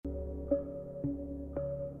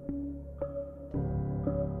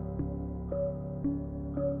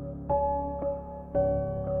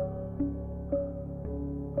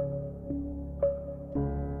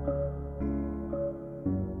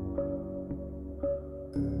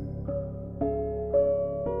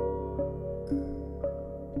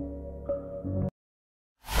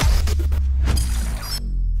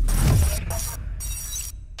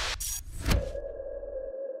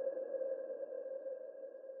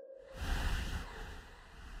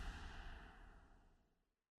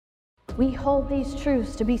We hold these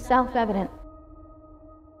truths to be self-evident,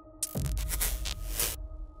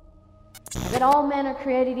 that all men are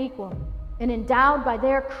created equal and endowed by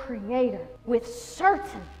their Creator with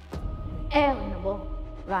certain alienable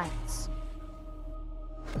rights.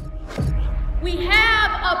 We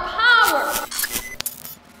have a power,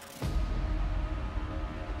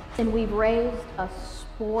 and we've raised a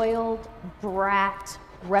spoiled brat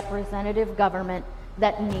representative government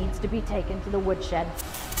that needs to be taken to the woodshed.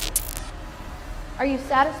 Are you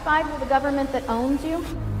satisfied with a government that owns you?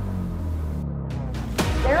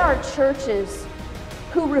 There are churches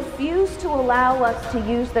who refuse to allow us to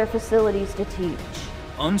use their facilities to teach.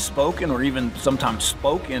 Unspoken or even sometimes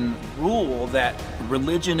spoken rule that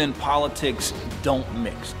religion and politics don't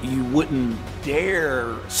mix. You wouldn't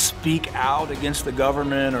dare speak out against the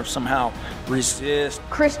government or somehow resist.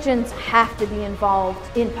 Christians have to be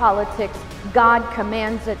involved in politics. God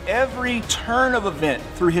commands it. Every turn of event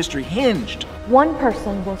through history hinged One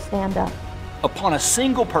person will stand up, upon a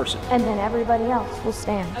single person. and then everybody else will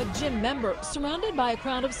stand. A gym member, surrounded by a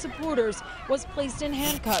crowd of supporters, was placed in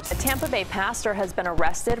handcuffs. A Tampa Bay pastor has been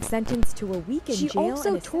arrested. Sentenced to a week in She jail.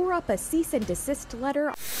 also tore up a cease and desist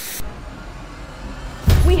letter.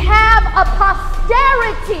 We have a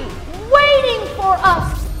posterity waiting for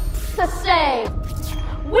us to say,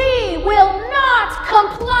 we will not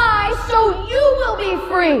comply, so you will be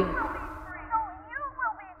free.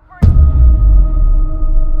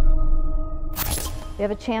 We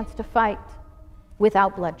have a chance to fight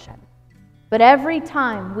without bloodshed. But every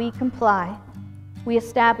time we comply, we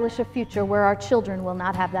establish a future where our children will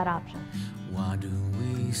not have that option. Why do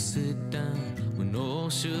we sit down when all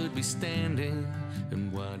should be standing?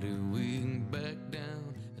 And why do we back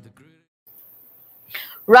down at the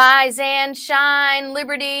Rise and shine,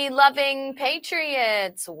 liberty-loving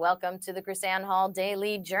patriots. Welcome to the KrisAnne Hall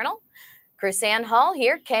Daily Journal. KrisAnne Hall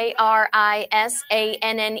here,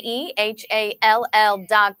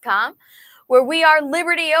 KrisAnnehall.com, where we are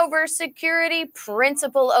liberty over security,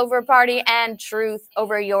 principle over party, and truth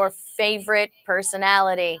over your favorite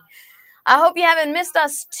personality. I hope you haven't missed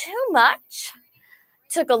us too much.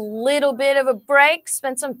 Took a little bit of a break,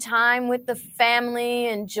 spent some time with the family,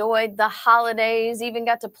 enjoyed the holidays, even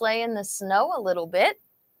got to play in the snow a little bit.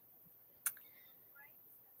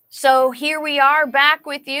 So here we are back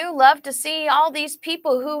with you. Love to see all these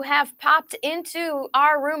people who have popped into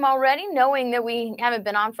our room already, knowing that we haven't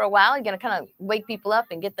been on for a while. You're going to kind of wake people up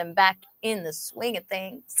and get them back in the swing of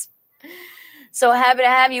things. So happy to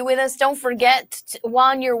have you with us. Don't forget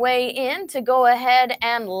on your way in to go ahead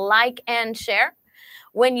and like and share.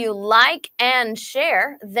 When you like and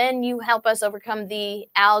share, then you help us overcome the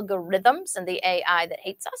algorithms and the AI that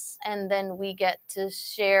hates us. And then we get to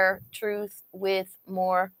share truth with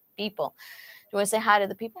more people. Do you want to say hi to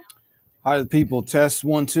the people? Hi to the people. Test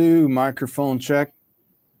 1 2. Microphone check.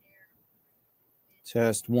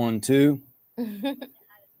 Test 1 2.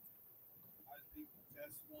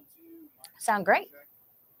 Sound great.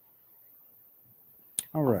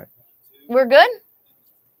 All right. We're good?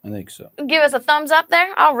 I think so. Give us a thumbs up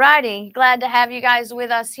there. All righty. Glad to have you guys with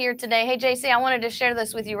us here today. Hey, JC, I wanted to share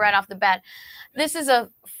this with you right off the bat. This is a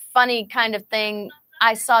funny kind of thing.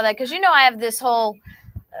 I saw that because, I have this whole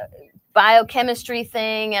biochemistry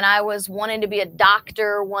thing, and I was wanting to be a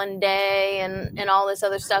doctor one day and all this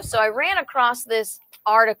other stuff. So I ran across this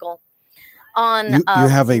article on... You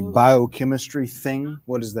have a biochemistry thing?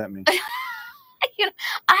 What does that mean?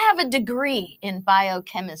 I have a degree in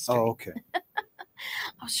biochemistry. Oh, okay. I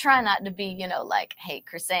was trying not to be, like, hey,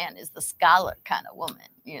 KrisAnne is the scholar kind of woman,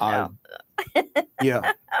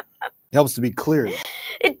 Yeah. Helps to be clear.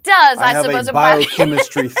 It does, I have suppose. A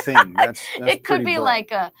biochemistry thing. That's it could be broad.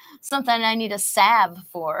 like something I need a salve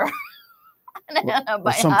for.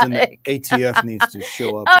 Or something that ATF needs to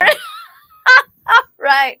show up.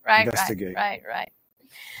 Right. Investigate. Right.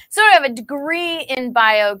 So I have a degree in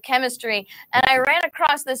biochemistry, and I ran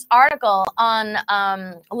across this article on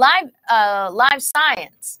Live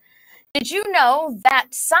Science. Did you know that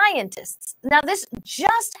scientists, now this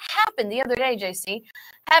just happened the other day, JC,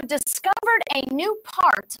 have discovered a new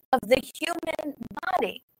part of the human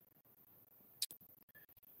body?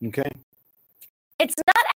 Okay. It's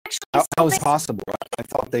not actually How is possible? I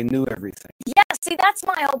thought they knew everything. Yeah, see, that's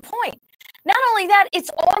my whole point. Not only that, it's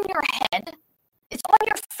on your head. It's on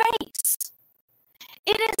your face.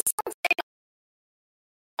 It is something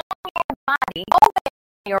on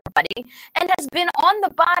your body, and has been on the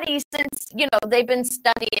body since, they've been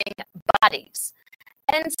studying bodies.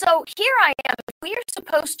 And so here I am. We are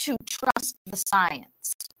supposed to trust the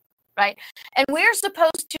science, right? And we're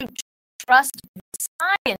supposed to trust the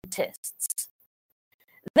scientists.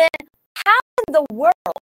 Then how in the world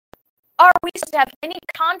are we supposed to have any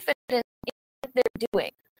confidence in what they're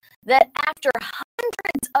doing? That after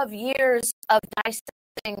hundreds of years of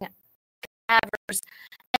dissecting cadavers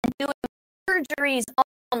and doing surgeries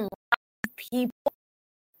on live people,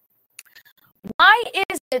 why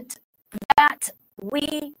is it that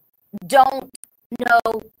we don't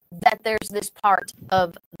know that there's this part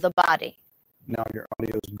of the body? Now your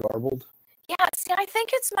audio is garbled. Yeah, see, I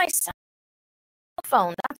think it's my cell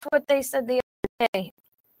phone. That's what they said the other day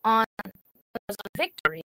on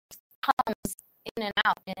Victory. It comes in and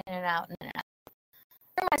out, in and out, in and out.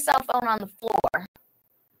 I threw my cell phone on the floor.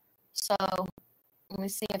 So let me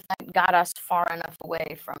see if that got us far enough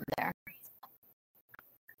away from there.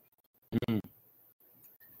 Mm-hmm.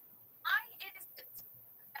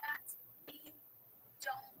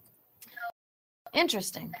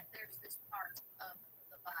 Interesting.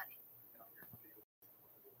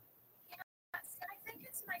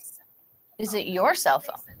 Is it your cell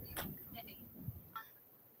phone?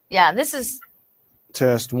 Yeah, this is.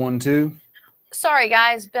 Test 1, 2. Sorry,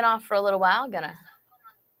 guys. Been off for a little while. Gonna.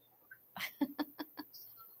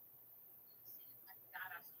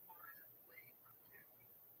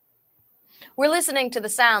 We're listening to the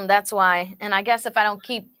sound. That's why. And I guess if I don't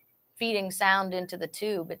keep feeding sound into the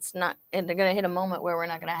tube, it's not. And they're gonna hit a moment where we're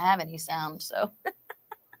not gonna have any sound. So.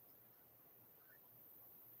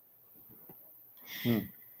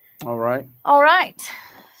 All right. All right.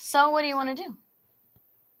 So what do you want to do?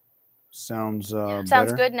 Sounds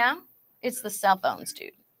better. Good now? It's the cell phones,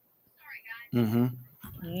 dude. Mm-hmm.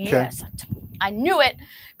 Yes. Okay. I knew it.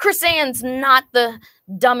 KrisAnne's not the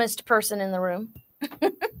dumbest person in the room.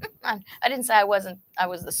 I didn't say I wasn't. I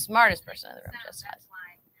was the smartest person in the room. Just as.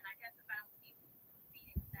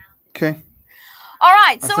 Okay. All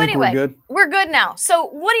right. So anyway, we're good now. So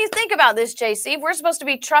what do you think about this, JC? We're supposed to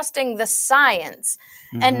be trusting the science.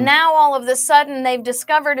 Mm-hmm. And now all of a sudden they've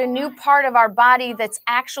discovered a new part of our body that's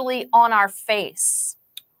actually on our face.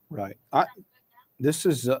 Right.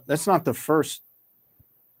 That's not the first.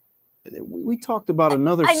 We talked about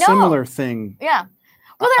another similar thing. Yeah.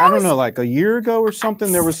 Well, I don't know, like a year ago or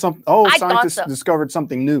something. There was some. Scientists discovered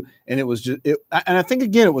something new, and it was just. And I think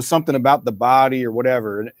again, it was something about the body or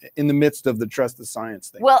whatever. In the midst of the trust the science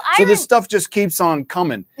thing. Well, this stuff just keeps on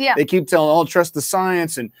coming. Yeah. They keep telling, "Oh, trust the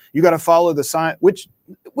science," and you got to follow the science. Which,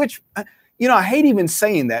 I hate even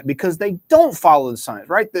saying that because they don't follow the science,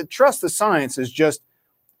 right? The trust the science is just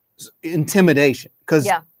intimidation because.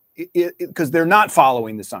 Yeah. Because they're not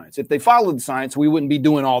following the science. If they followed the science, we wouldn't be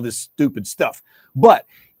doing all this stupid stuff. But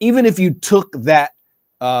even if you took that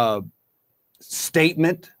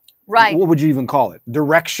statement, right? What would you even call it?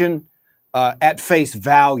 Direction at face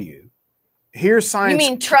value. Here's science. You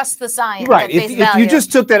mean trust the science? Right. If you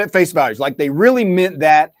just took that at face value, like they really meant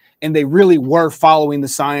that, and they really were following the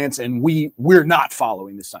science, and we're not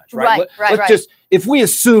following the science, right? Let's just, if we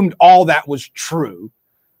assumed all that was true.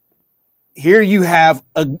 Here you have,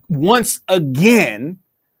 once again,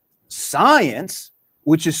 science,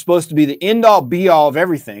 which is supposed to be the end-all, be-all of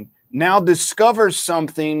everything, now discovers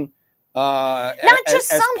something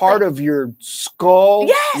as part of your skull,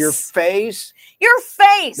 your face. Your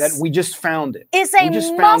face. That we just found it. Is a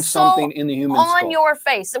muscle found something in the human on skull. Your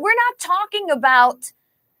face. We're not talking about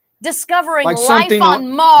discovering life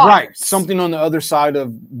on Mars. Right, something on the other side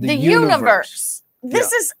of the universe.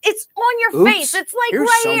 It's on your face. It's like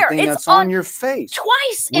right here. It's on your face.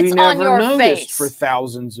 Twice it's on your face. We never noticed for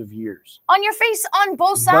thousands of years. On your face on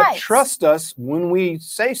both sides. But trust us when we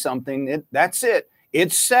say something, that's it.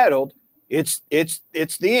 It's settled. It's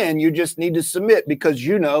the end. You just need to submit because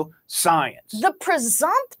science. The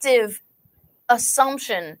presumptive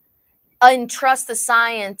assumption in trust the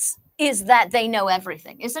science is that they know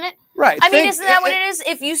everything, isn't it? Right. I mean, isn't that what it is?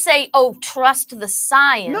 If you say, trust the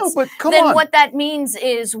science, no, but then what that means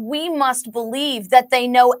is we must believe that they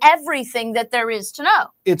know everything that there is to know.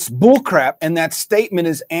 It's bullcrap, and that statement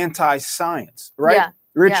is anti-science, right? Yeah.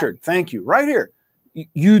 Richard, thank you. Right here.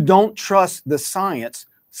 You don't trust the science.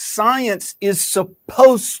 Science is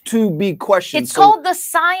supposed to be questioned. It's called the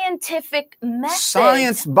scientific method.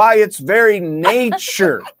 Science, by its very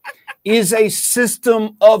nature, is a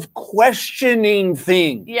system of questioning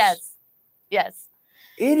things. Yes.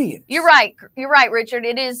 Idiots. You're right, Richard.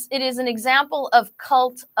 It is an example of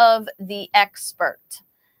cult of the expert.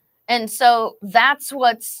 And so that's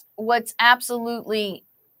what's absolutely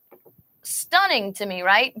stunning to me,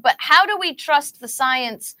 right? But how do we trust the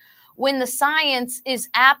science when the science is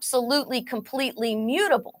absolutely, completely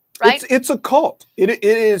mutable, right? It's a cult. It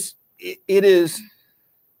is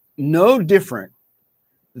no different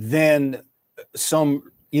than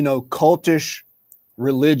some, cultish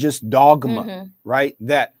religious dogma, right?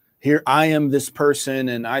 That here I am this person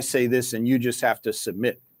and I say this and you just have to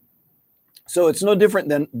submit. So it's no different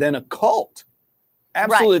than a cult.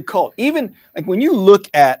 Absolutely a cult. Even like when you look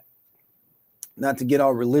at, not to get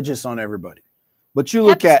all religious on everybody, but you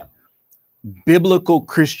look at biblical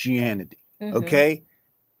Christianity, okay?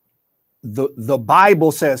 The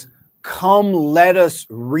Bible says, come, let us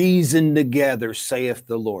reason together, saith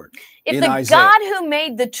the Lord. If in the Isaiah. God who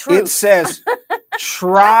made the truth. It says,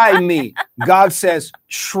 try me. God says,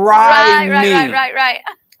 try me. Right.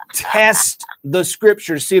 Test the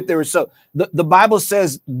scriptures, see if they were so. The Bible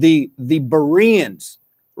says the Bereans,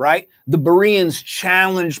 right? The Bereans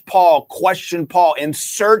challenged Paul, questioned Paul, and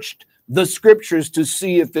searched the scriptures to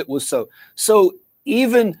see if it was so. So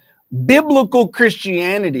even biblical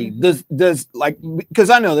Christianity does like, because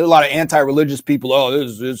I know there are a lot of anti-religious people. Oh,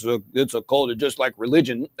 it's a cult, just like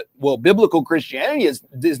religion. Well, biblical Christianity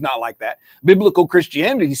is not like that. Biblical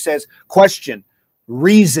Christianity says question,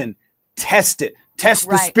 reason, test it, test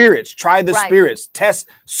the spirits, try the spirits,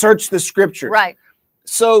 search the scriptures. Right.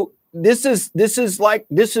 So this is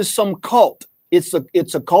some cult. It's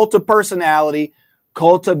a cult of personality,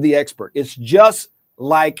 cult of the expert. It's just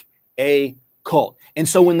like a cult. And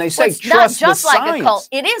so when they say trust the science, like a cult,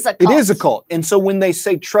 it is a cult. It is a cult. And so when they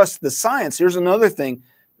say trust the science, here's another thing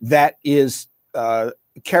that is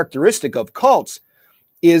characteristic of cults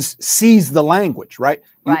is seize the language, right?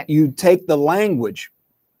 You take the language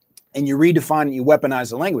and you redefine it, you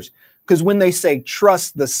weaponize the language. Because when they say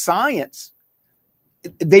trust the science,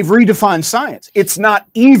 they've redefined science. It's not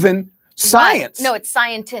even science. Right. No, it's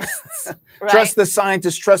scientists. Trust the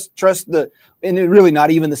scientists, trust and it's really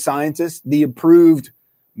not even the scientists, the approved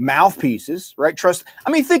mouthpieces, right?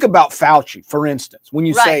 Think about Fauci, for instance, when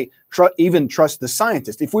you say even trust the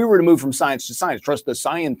scientist. If we were to move from science to science, trust the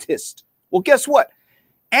scientist. Well, guess what?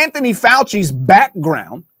 Anthony Fauci's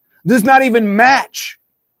background does not even match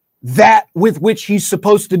that with which he's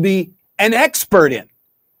supposed to be an expert in.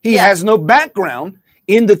 He has no background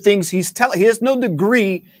in the things he's telling. He has no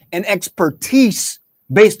degree and expertise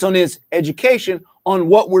based on his education on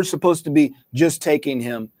what we're supposed to be just taking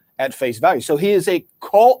him at face value. So he is a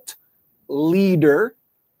cult leader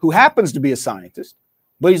who happens to be a scientist,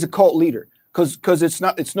 but he's a cult leader because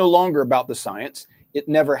it's no longer about the science. It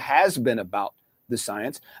never has been about the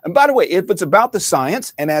science. And by the way, if it's about the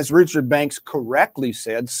science, and as Richard Banks correctly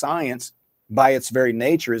said, science by its very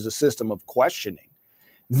nature is a system of questioning,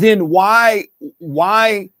 then why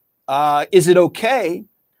is it okay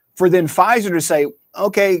for then Pfizer to say,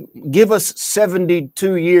 okay, give us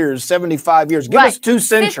 72 years, 75 years, give us 2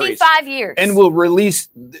 centuries, 55 years, and we'll release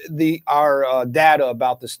our data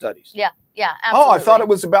about the studies. Yeah, absolutely. Oh, I thought it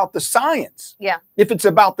was about the science. Yeah. If it's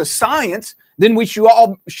about the science, then we should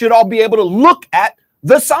all be able to look at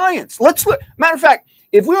the science. Let's look. Matter of fact,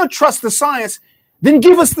 if we don't trust the science, then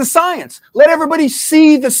give us the science. Let everybody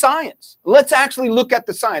see the science. Let's actually look at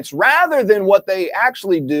the science rather than what they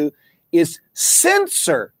actually do is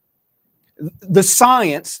censor the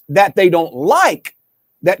science that they don't like,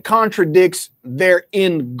 that contradicts their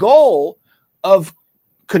end goal of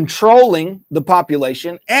controlling the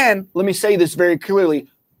population. And let me say this very clearly,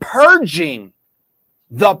 purging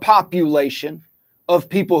the population of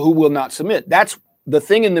people who will not submit. That's the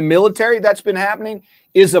thing in the military that's been happening,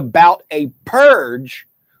 is about a purge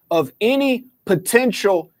of any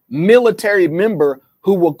potential military member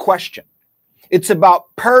who will question. It's about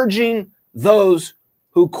purging those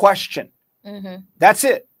who question. That's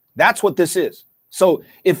it. That's what this is. So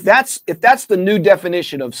if that's the new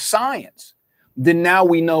definition of science, then now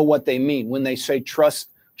we know what they mean when they say trust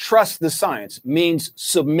the science. Means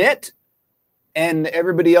submit, and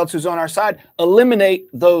everybody else who's on our side, eliminate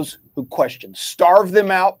those who question, starve them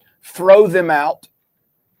out, throw them out,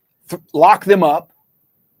 lock them up,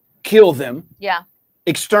 kill them,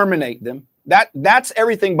 exterminate them. That's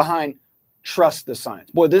everything behind trust the science.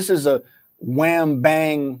 Boy, this is a wham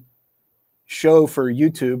bang show for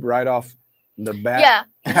YouTube right off the bat.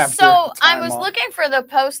 Yeah. So I was looking for the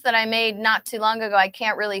post that I made not too long ago. I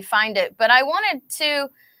can't really find it, but I wanted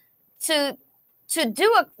to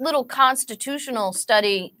do a little constitutional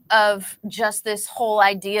study of just this whole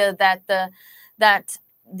idea that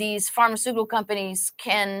these pharmaceutical companies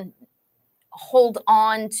can hold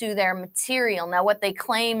on to their material. Now, what they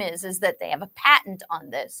claim is that they have a patent on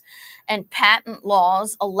this, and patent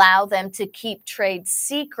laws allow them to keep trade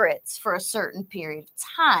secrets for a certain period of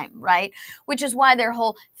time, right? Which is why their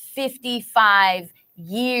whole 55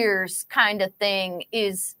 years kind of thing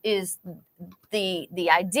is the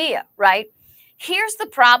idea, right? Here's the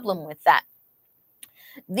problem with that.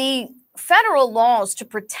 The federal laws to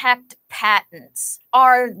protect patents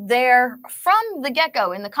are there from the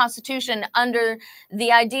get-go in the Constitution under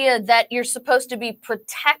the idea that you're supposed to be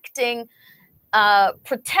protecting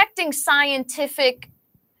scientific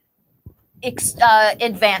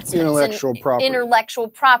advancements, intellectual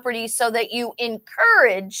property, so that you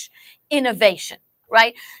encourage innovation,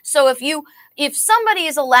 right? So if somebody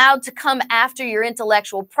is allowed to come after your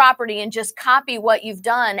intellectual property and just copy what you've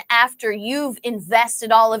done after you've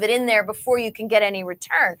invested all of it in there before you can get any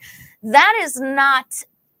return, that is not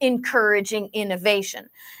encouraging innovation.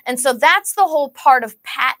 And so that's the whole part of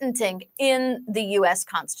patenting in the U.S.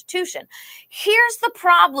 Constitution. Here's the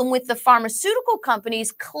problem with the pharmaceutical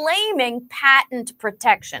companies claiming patent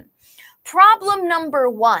protection. Problem number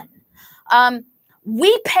one,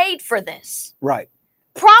 we paid for this. Right.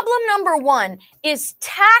 Problem number one is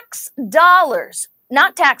tax dollars,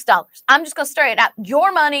 not tax dollars. I'm just going to start it out.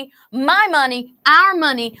 Your money, my money, our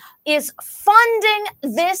money is funding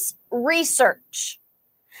this research.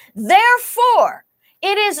 Therefore,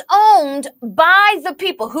 it is owned by the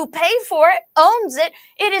people who pay for it, owns it.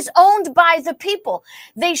 It is owned by the people.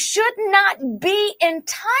 They should not be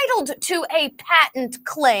entitled to a patent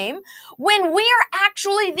claim when we are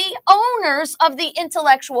actually the owners of the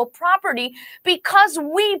intellectual property because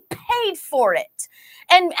we paid for it.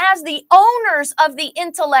 And as the owners of the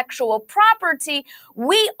intellectual property,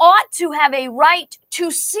 we ought to have a right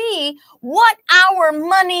to see what our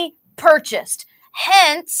money purchased.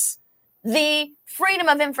 Hence, the Freedom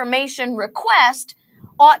of Information request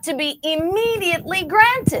ought to be immediately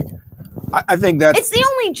granted. I think that's... It's the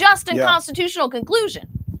only just and constitutional conclusion,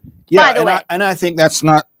 by the way. And I think that's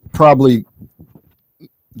not probably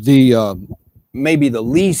the maybe the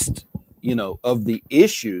least, of the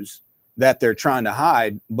issues that they're trying to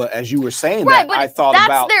hide. But as you were saying right, that, I thought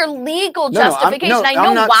about... That's their legal justification. I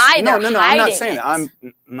know why they're hiding I'm not saying it. that. I'm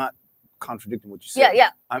not contradicting what you said. Yeah.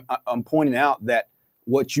 I'm pointing out that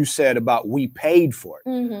what you said about we paid for it.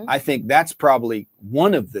 Mm-hmm. I think that's probably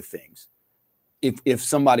one of the things. If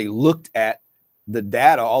somebody looked at the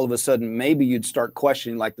data, all of a sudden, maybe you'd start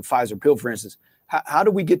questioning, like the Pfizer pill, for instance. How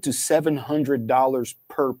do we get to $700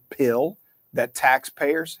 per pill that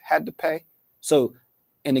taxpayers had to pay? So,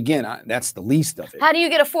 and again, that's the least of it. How do you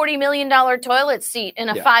get a $40 million toilet seat and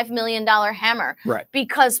a $5 million hammer? Right.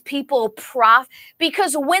 Because people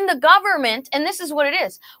because when the government, and this is what it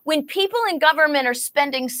is, when people in government are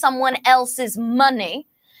spending someone else's money,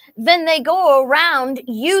 then they go around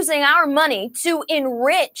using our money to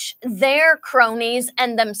enrich their cronies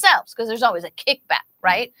and themselves, because there's always a kickback,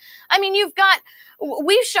 right? I mean,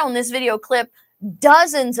 we've shown this video clip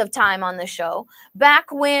dozens of time on the show, back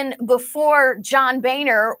before John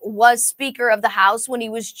Boehner was Speaker of the House, when he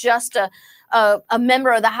was just a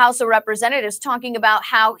member of the House of Representatives, talking about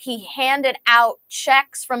how he handed out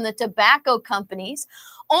checks from the tobacco companies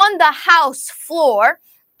on the House floor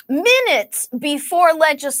minutes before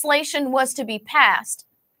legislation was to be passed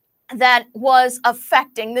that was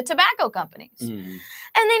affecting the tobacco companies. Mm-hmm.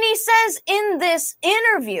 And then he says in this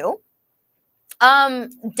interview,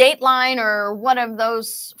 Dateline or one of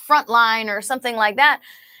those Frontline or something like that,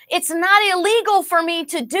 it's not illegal for me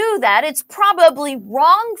to do that. It's probably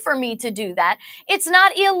wrong for me to do that. It's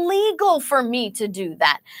not illegal for me to do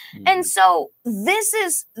that. Mm-hmm. And so this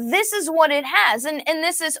is what it has. And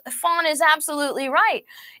Fawn is absolutely right.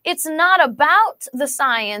 It's not about the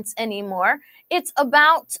science anymore. It's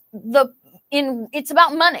about it's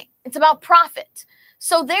about money. It's about profit.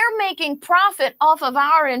 So they're making profit off of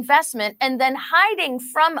our investment and then hiding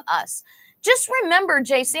from us. Just remember,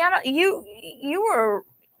 JC, you were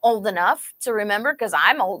old enough to remember, because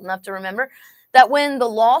I'm old enough to remember, that when the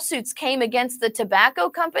lawsuits came against the tobacco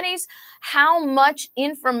companies, how much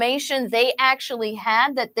information they actually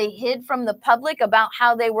had that they hid from the public about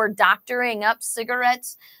how they were doctoring up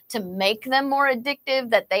cigarettes to make them more addictive,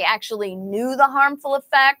 that they actually knew the harmful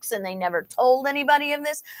effects and they never told anybody of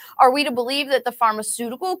this. Are we to believe that the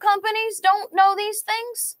pharmaceutical companies don't know these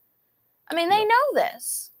things? I mean, they know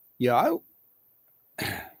this. Yeah,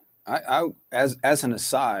 I as an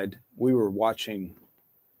aside, we were watching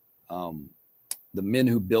The Men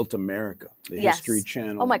Who Built America, the History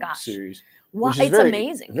Channel series. Wow, it's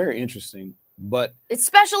amazing. Very interesting. But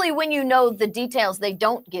especially when you know the details they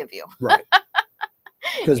don't give you. Right.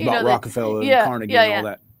 Because about Rockefeller and Carnegie and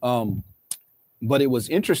all that. But it was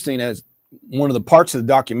interesting, as one of the parts of the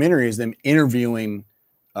documentary is them interviewing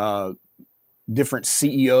different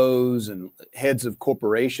CEOs and heads of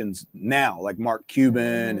corporations now, like Mark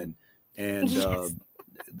Cuban and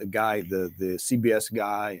the guy, the CBS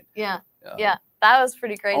guy. Yeah. That was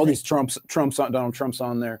pretty crazy. All these Donald Trump's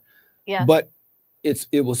on there. Yeah. But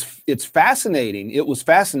it's fascinating. It was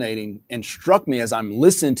fascinating and struck me as I'm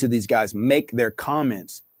listening to these guys make their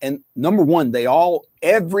comments. And number one,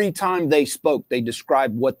 every time they spoke, they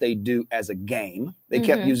described what they do as a game. They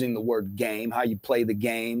kept using the word game, how you play the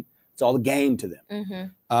game. It's all a game to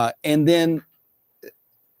them. And then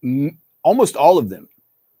almost all of them,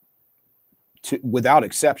 without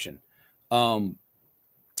exception,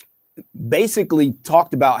 basically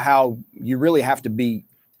talked about how you really have to be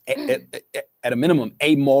at a minimum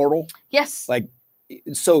amoral. Yes. Like,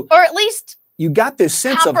 so, or at least you got this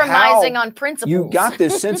sense of compromising on principles. You got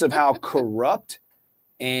this sense of how corrupt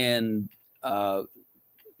and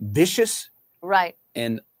vicious, right,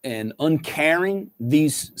 and uncaring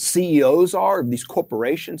these CEOs are of these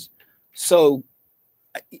corporations. So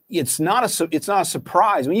it's not a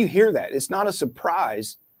surprise when you hear that. It's not a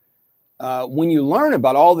surprise when you learn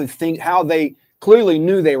about all the things, how they clearly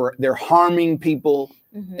knew they're harming people.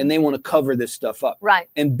 And they want to cover this stuff up. Right.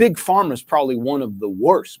 And Big Pharma is probably one of the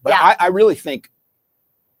worst. But yeah. I really think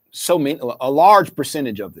a large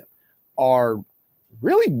percentage of them are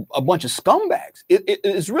really a bunch of scumbags. It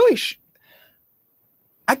is really,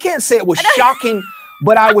 I can't say it was shocking,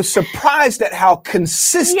 but I was surprised at how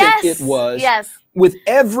consistent it was with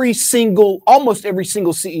almost every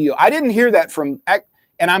single CEO. I didn't hear that from,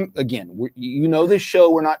 and this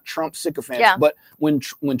show, we're not Trump sycophants, but when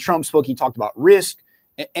Trump spoke, he talked about risk.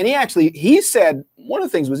 And he said, one of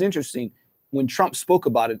the things was interesting when Trump spoke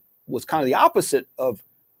about it was kind of the opposite of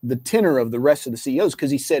the tenor of the rest of the CEOs,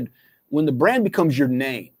 because he said, when the brand becomes your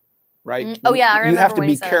name, right? Oh yeah, I remember. You have to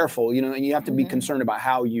be careful, and you have to be concerned about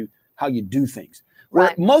how you do things.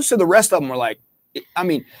 Where most of the rest of them were like, I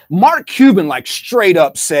mean, Mark Cuban like straight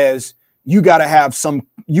up says you got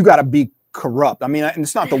to be corrupt. I mean, and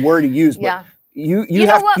it's not the word he used, but you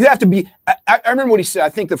have to be. I remember what he said. I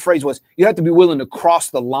think the phrase was, you have to be willing to cross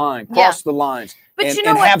the lines, but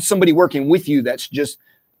and have somebody working with you that's just,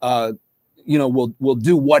 will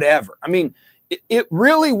do whatever. I mean, it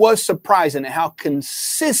really was surprising how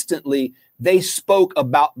consistently they spoke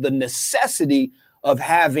about the necessity of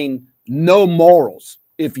having no morals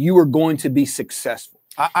if you were going to be successful.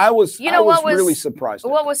 I was really surprised.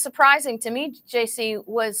 What was surprising to me, JC,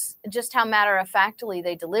 was just how matter-of-factly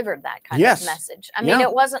they delivered that kind of message. I mean,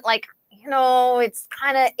 it wasn't like, it's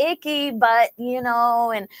kind of icky, but,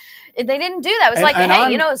 and they didn't do that. It was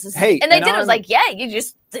and they did. It was like,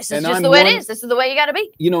 this is just the way it is. This is the way you got to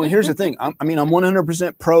be. And here's the thing. I'm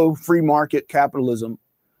 100% pro free market capitalism,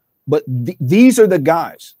 but these are the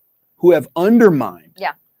guys who have undermined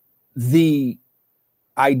the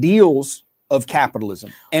ideals of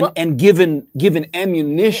capitalism and given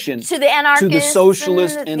ammunition to the anarchists, to the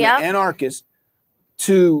socialists and the anarchists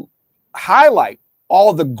to highlight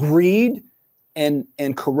all the greed and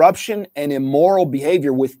corruption and immoral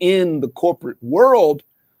behavior within the corporate world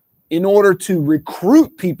in order to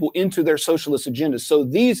recruit people into their socialist agenda. So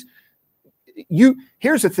here's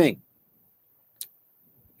the thing.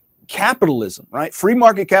 Capitalism, right? Free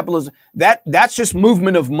market capitalism, that's just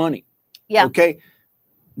movement of money. Yeah. Okay.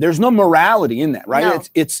 There's no morality in that, right? No.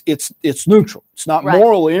 It's neutral. It's not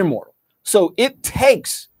moral or immoral. So it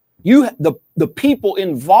takes the people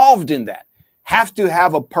involved in that have to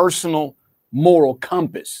have a personal moral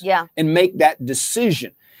compass and make that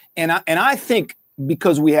decision. And I think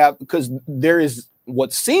because there is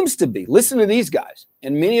what seems to be, listen to these guys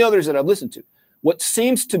and many others that I've listened to, what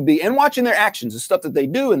seems to be, and watching their actions, the stuff that they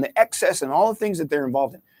do and the excess and all the things that they're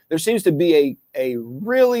involved in, there seems to be a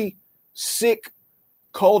really sick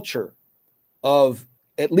culture of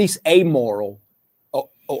at least amoral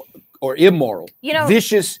or immoral,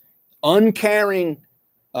 vicious, uncaring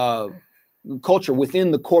culture within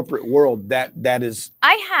the corporate world that is,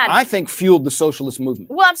 I think, fueled the socialist movement.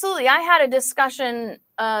 Well, absolutely. I had a discussion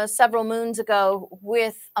several moons ago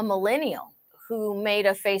with a millennial who made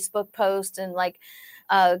a Facebook post and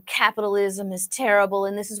capitalism is terrible,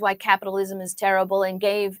 and this is why capitalism is terrible, and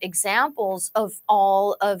gave examples of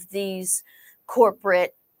all of these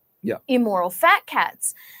corporate immoral fat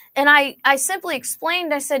cats. And I simply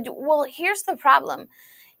explained, I said, well, here's the problem.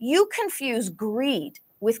 You confuse greed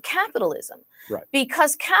with capitalism, right?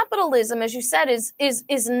 Because capitalism, as you said, is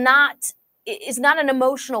not an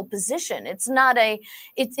emotional position. It's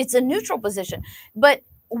a neutral position. But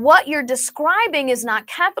what you're describing is not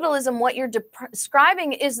capitalism. What you're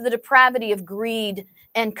describing is the depravity of greed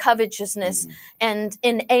and covetousness and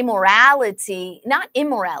in amorality, not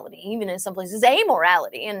immorality, even in some places,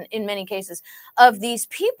 amorality in many cases of these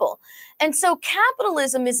people. And so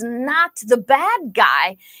capitalism is not the bad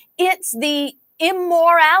guy. It's the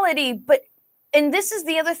immorality. And this is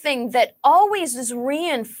the other thing that always is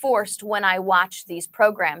reinforced when I watch these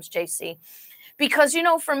programs, JC, Because,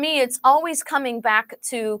 for me, it's always coming back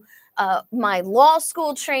to my law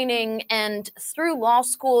school training. And through law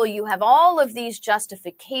school, you have all of these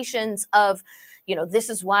justifications of, this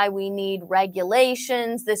is why we need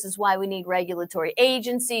regulations. This is why we need regulatory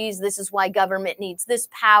agencies. This is why government needs this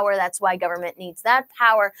power. That's why government needs that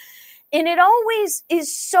power. And it always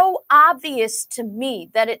is so obvious to me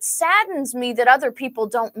that it saddens me that other people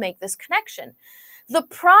don't make this connection. The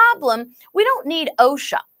problem, we don't need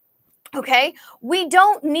OSHA, okay? We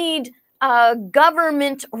don't need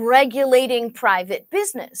government regulating private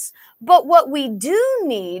business. But what we do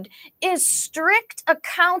need is strict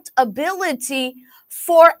accountability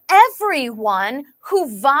for everyone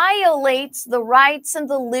who violates the rights and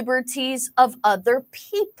the liberties of other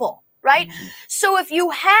people, right? Mm-hmm. So if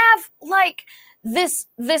you have like this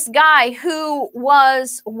guy who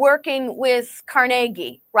was working with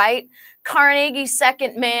Carnegie, right? Carnegie's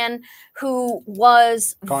second man, who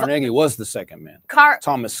was Carnegie was the second man.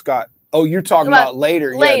 Thomas Scott. Oh, you're talking about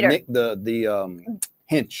later. Yeah, Nick, the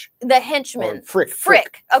hench. The henchman.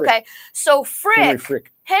 Frick. Okay. So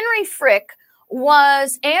Henry Frick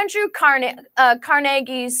was Andrew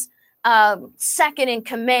Carnegie's second in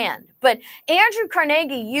command. But Andrew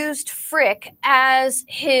Carnegie used Frick as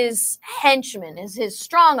his henchman, as his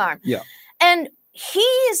strong arm. Yeah. And he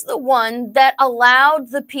is the one that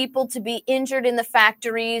allowed the people to be injured in the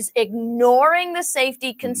factories, ignoring the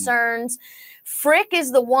safety concerns. Frick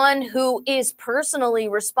is the one who is personally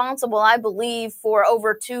responsible, I believe, for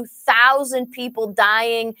over 2,000 people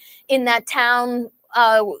dying in that town.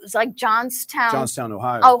 It was like Johnstown,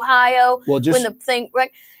 Ohio. Well, when the thing,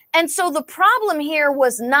 right? And so the problem here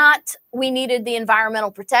was not we needed the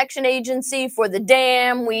Environmental Protection Agency for the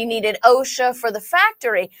dam. We needed OSHA for the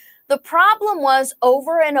factory. The problem was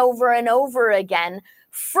over and over and over again,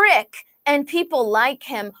 Frick and people like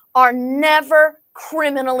him are never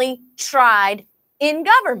criminally tried in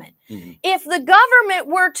government. Mm-hmm. If the government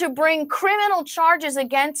were to bring criminal charges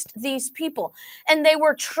against these people and they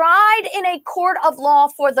were tried in a court of law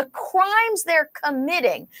for the crimes they're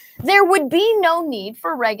committing, there would be no need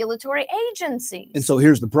for regulatory agencies. And so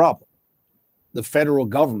here's the problem. The federal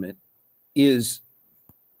government is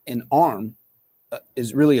an arm,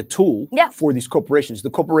 is really a tool for these corporations. The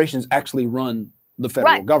corporations actually run the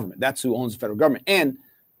federal government. That's who owns the federal government. And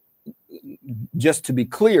just to be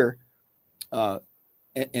clear,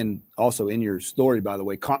 and also in your story, by the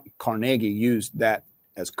way, Carnegie used that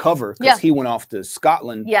as cover because he went off to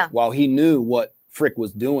Scotland while he knew what Frick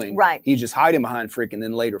was doing. Right. He just hiding behind Frick and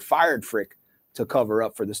then later fired Frick to cover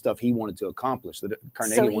up for the stuff he wanted to accomplish. That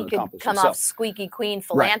Carnegie wanted to accomplish come himself. Off squeaky clean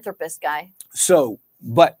philanthropist guy. So,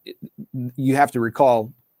 but you have to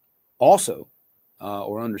recall also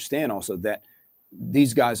or understand also that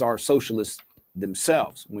these guys are socialists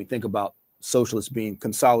themselves. When we think about socialists being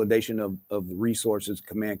consolidation of the resources,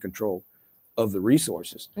 command control of the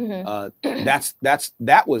resources. Mm-hmm.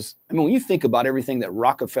 That was, I mean, when you think about everything that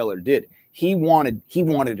Rockefeller did, he wanted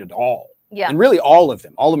it all. Yeah. And really all of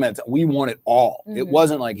them, we want it all. Mm-hmm. It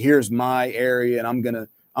wasn't like, here's my area and I'm gonna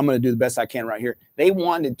do the best I can right here. They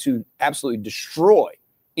wanted to absolutely destroy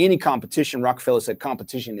any competition. Rockefeller said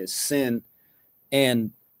competition is sin.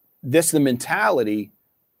 And this is the mentality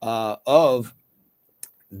of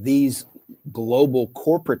these global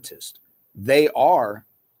corporatists. They are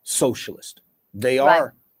socialist. They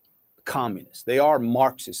are communist. They are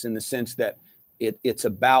Marxist in the sense that it's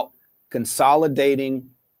about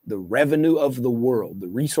consolidating the revenue of the world, the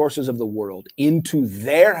resources of the world into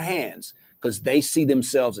their hands because they see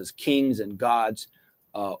themselves as kings and gods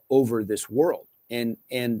over this world. And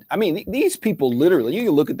I mean, these people literally, you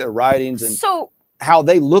can look at their writings and how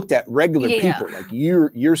they looked at regular people. Like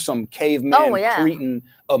you're some caveman, Cretan,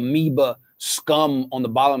 amoeba scum on the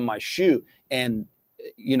bottom of my shoe. And,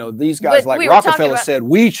 you know, these guys like Rockefeller said,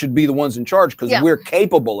 we should be the ones in charge because we're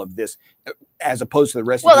capable of this as opposed to the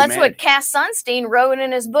rest of humanity. Well, that's what Cass Sunstein wrote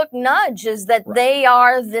in his book, Nudge, is that they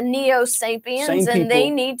are the neo-sapiens and they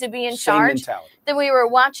need to be in charge. Then we were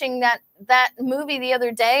watching that movie the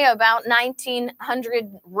other day about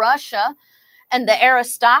 1900 Russia and the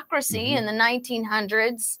aristocracy in the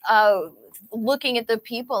 1900s, looking at the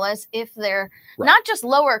people as if they're not just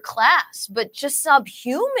lower class, but just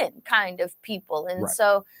subhuman kind of people. And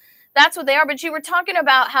so that's what they are. But you were talking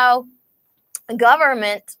about how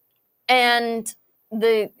government and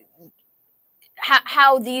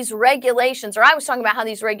how these regulations, or I was talking about how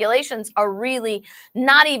these regulations are really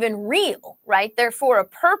not even real, right? They're for a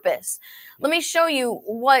purpose. Let me show you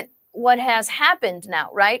what has happened now,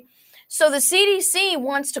 right? So the CDC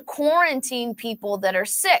wants to quarantine people that are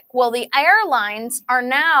sick. Well, the airlines are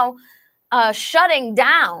now shutting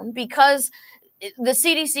down because the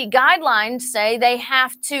CDC guidelines say they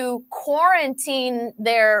have to quarantine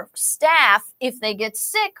their staff if they get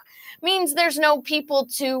sick, means there's no people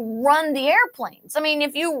to run the airplanes. I mean,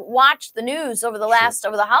 if you watch the news over the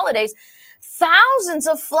holidays, thousands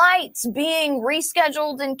of flights being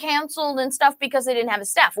rescheduled and canceled and stuff because they didn't have a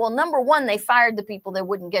staff. Well, number one, they fired the people that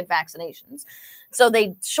wouldn't get vaccinations. So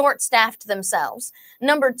they short-staffed themselves.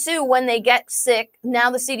 Number two, when they get sick,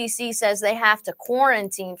 now the CDC says they have to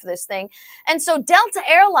quarantine for this thing. And so Delta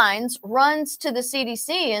Airlines runs to the CDC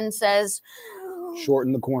and says,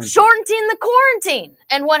 shorten the quarantine. Shorten the quarantine.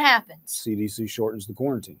 And what happens? CDC shortens the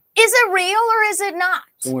quarantine. Is it real or is it not?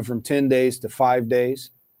 So it went from 10 days to 5 days.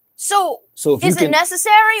 So is it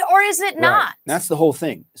necessary or is it not? Right. That's the whole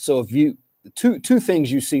thing. So if you, two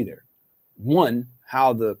things you see there. One,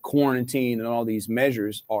 how the quarantine and all these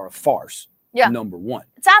measures are a farce. Yeah. Number one.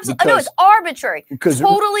 It's absolutely, no, it's arbitrary.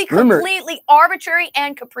 Totally, completely arbitrary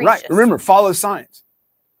and capricious. Right. Remember, follow science.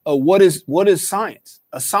 What is science?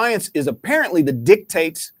 A science is apparently the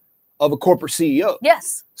dictates of a corporate CEO.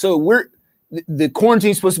 Yes. So the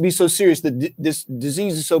quarantine is supposed to be so serious that this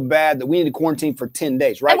disease is so bad that we need to quarantine for 10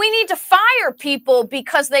 days, right? And we need to fire people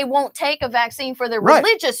because they won't take a vaccine for their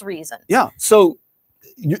religious reasons. Yeah. So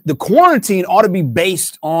the quarantine ought to be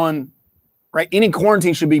based on, right? Any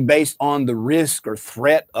quarantine should be based on the risk or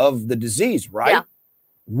threat of the disease, right? Yeah.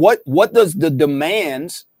 What does the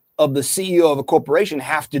demands of the CEO of a corporation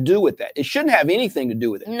have to do with that? It shouldn't have anything to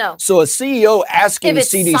do with it. No. So a CEO asking the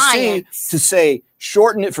CDC to say,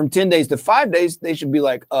 shorten it from 10 days to 5 days, they should be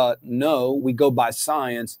like, no, we go by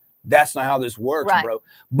science. That's not how this works, bro.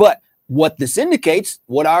 But what this indicates,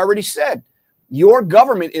 what I already said, your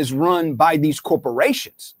government is run by these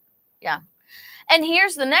corporations. Yeah. And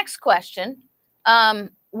here's the next question,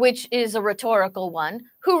 which is a rhetorical one.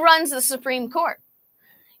 Who runs the Supreme Court?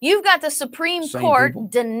 You've got the Supreme Court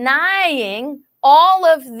denying all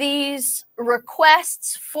of these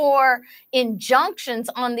requests for injunctions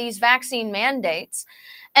on these vaccine mandates,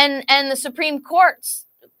 and the Supreme Court's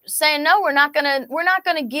saying, no, we're not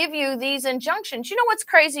gonna give you these injunctions. You know what's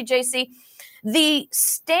crazy, JC? The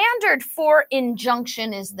standard for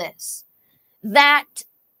injunction is this, that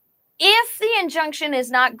if the injunction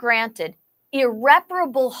is not granted,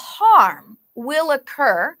 irreparable harm will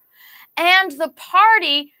occur, and the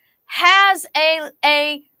party has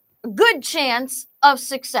a good chance of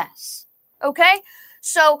success. Okay?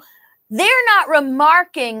 So they're not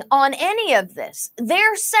remarking on any of this.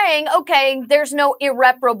 They're saying, okay, there's no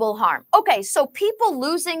irreparable harm. Okay, so people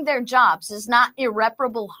losing their jobs is not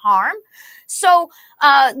irreparable harm. So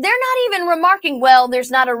they're not even remarking, well,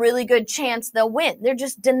 there's not a really good chance they'll win. They're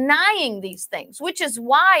just denying these things, which is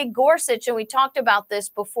why Gorsuch, and we talked about this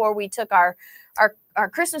before we took our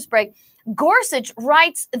Christmas break, Gorsuch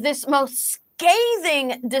writes this most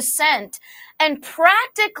scathing dissent and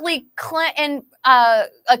practically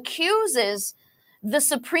accuses the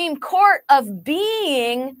Supreme Court of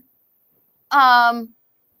being genocidal.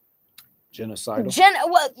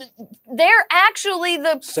 Well, they're actually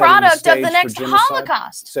the product of the next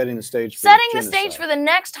Holocaust. Setting the stage for the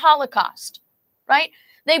next Holocaust, right?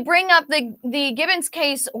 They bring up the Gibbons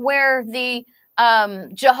case where the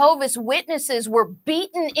Jehovah's Witnesses were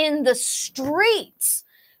beaten in the streets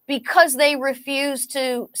because they refused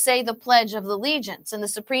to say the Pledge of Allegiance. And the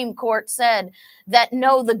Supreme Court said that,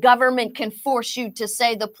 no, the government can force you to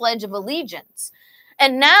say the Pledge of Allegiance.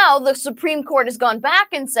 And now the Supreme Court has gone back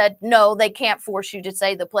and said, no, they can't force you to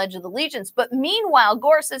say the Pledge of Allegiance. But meanwhile,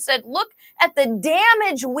 Gorsuch said, look at the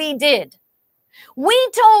damage we did. We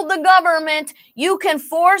told the government you can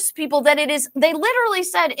force people that it is, they literally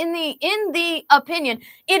said in the opinion,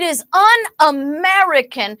 it is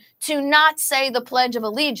un-American to not say the Pledge of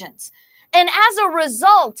Allegiance. And as a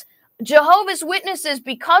result, Jehovah's Witnesses,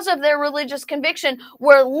 because of their religious conviction,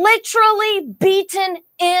 were literally beaten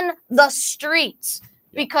in the streets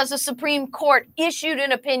because the Supreme Court issued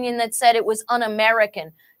an opinion that said it was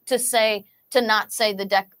un-American to not say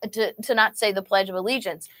the Pledge of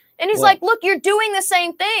Allegiance. And he's like, look, you're doing the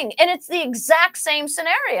same thing. And it's the exact same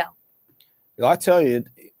scenario. I tell you,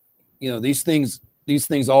 these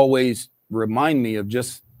things always remind me of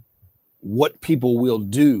just what people will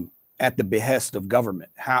do at the behest of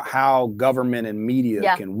government, how government and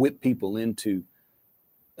media can whip people into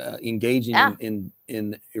engaging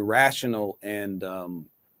in irrational and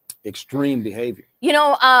extreme behavior.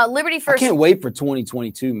 Liberty First. I can't wait for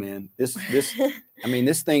 2022, man. This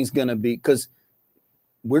thing's going to be, because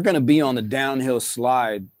we're going to be on the downhill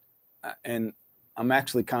slide, and I'm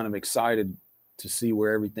actually kind of excited to see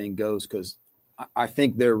where everything goes, because I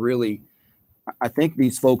think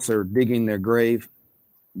these folks are digging their grave.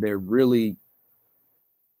 They're really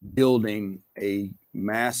building a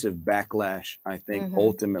massive backlash. I think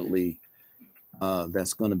ultimately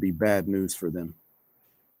that's going to be bad news for them.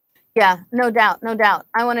 Yeah, no doubt, no doubt.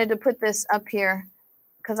 I wanted to put this up here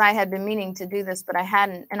because I had been meaning to do this, but I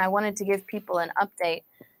hadn't, and I wanted to give people an update.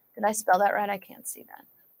 Did I spell that right? I can't see that.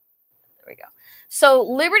 There we go. So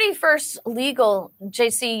Liberty First Legal,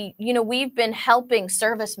 JC, you know, we've been helping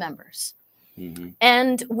service members.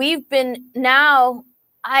 And we've been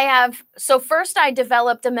first I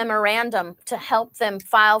developed a memorandum to help them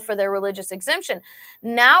file for their religious exemption.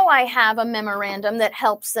 Now I have a memorandum that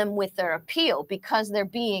helps them with their appeal because they're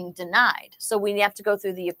being denied. So we have to go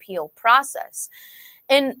through the appeal process.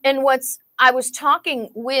 And I was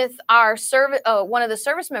talking with our one of the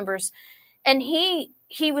service members, and he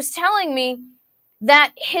was telling me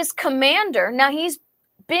that his commander, now he's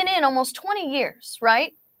been in almost 20 years,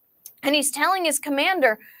 right? And he's telling his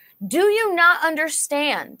commander, do you not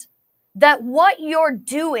understand that what you're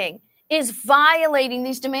doing is violating,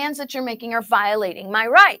 these demands that you're making are violating my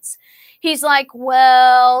rights? He's like,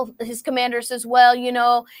 well, his commander says, well, you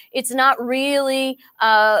know, it's not really,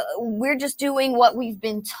 we're just doing what we've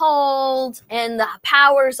been told, and the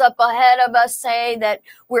powers up ahead of us say that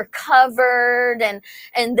we're covered, and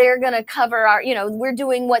they're going to cover our, you know, we're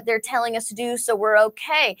doing what they're telling us to do, so we're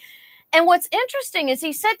okay. And what's interesting is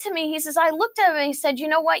he said to me, he says, I looked at him and he said, you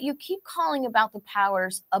know what? You keep calling about the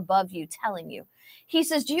powers above you, telling you. He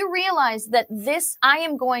says, do you realize that I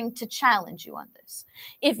am going to challenge you on this.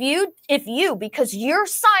 If you, because you're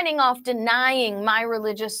signing off denying my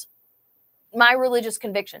religious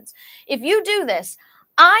convictions, if you do this,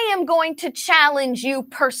 I am going to challenge you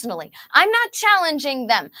personally. I'm not challenging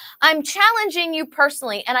them. I'm challenging you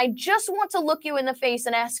personally. And I just want to look you in the face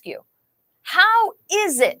and ask you, how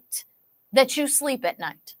is it that you sleep at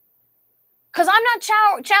night? Because I'm not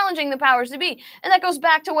challenging the powers to be. And that goes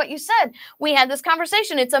back to what you said. We had this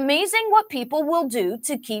conversation. It's amazing what people will do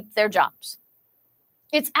to keep their jobs.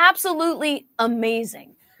 It's absolutely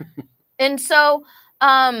amazing. And so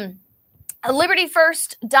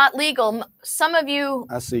libertyfirst.legal, some of you...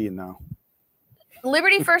 I see you now.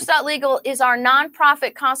 Libertyfirst.legal is our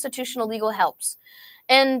nonprofit constitutional legal helps.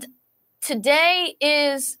 And today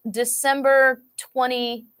is December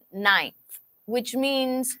 29th. Which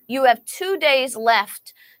means you have 2 days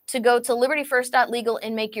left to go to libertyfirst.legal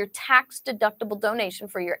and make your tax-deductible donation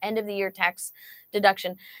for your end-of-the-year tax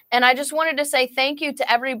deduction. And I just wanted to say thank you to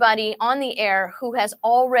everybody on the air who has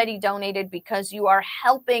already donated, because you are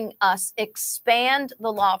helping us expand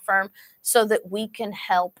the law firm so that we can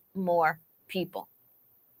help more people.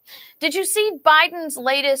 Did you see Biden's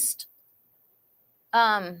latest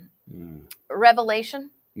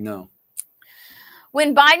revelation? No.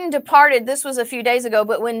 When Biden departed, this was a few days ago,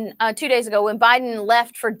 but 2 days ago, when Biden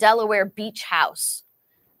left for Delaware Beach House,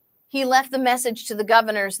 he left the message to the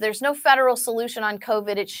governors, there's no federal solution on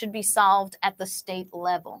COVID. It should be solved at the state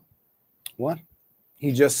level. What?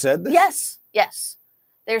 He just said Yes. this? Yes.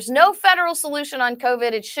 There's no federal solution on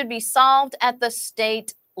COVID. It should be solved at the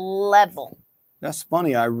state level. That's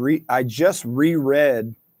funny. I just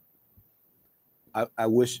reread. I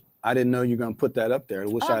wish... I didn't know you were going to put that up there. I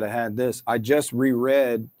wish I'd have had this. I just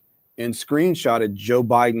reread and screenshotted Joe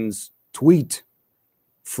Biden's tweet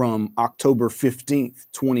from October 15th,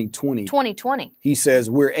 2020. 2020. He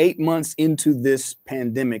says, we're 8 months into this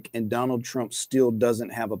pandemic and Donald Trump still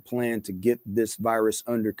doesn't have a plan to get this virus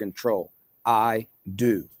under control. I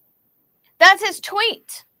do. That's his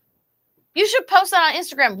tweet. You should post that on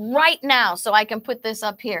Instagram right now so I can put this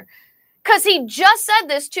up here. Because he just said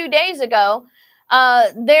this 2 days ago.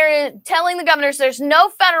 They're telling the governors there's no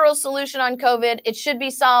federal solution on COVID. It should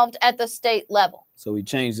be solved at the state level. So he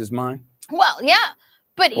changed his mind? Well, yeah.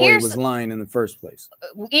 But or he was lying in the first place.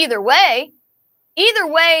 Either way,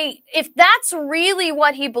 if that's really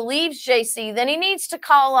what he believes, JC, then he needs to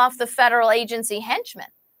call off the federal agency henchmen.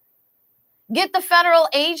 Get the federal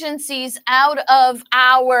agencies out of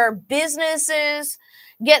our businesses,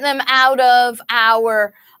 get them out of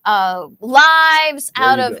our lives,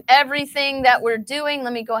 out of everything that we're doing.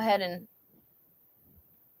 Let me go ahead and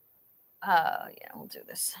we'll do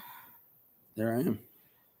this. There I am.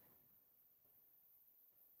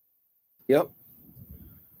 Yep.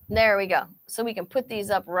 There we go. So we can put these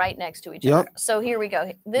up right next to each other. So here we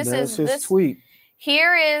go. This is his tweet.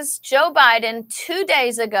 Here is Joe Biden 2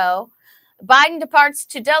 days ago. Biden departs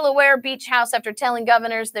to Delaware Beach House after telling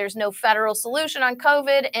governors there's no federal solution on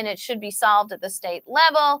COVID and it should be solved at the state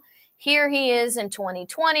level. Here he is in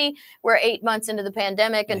 2020. We're 8 months into the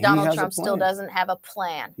pandemic and Donald Trump still doesn't have a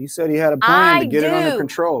plan. He said he had a plan to get it under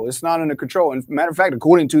control. It's not under control. And matter of fact,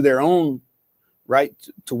 according to their own, right,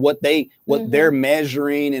 to what they're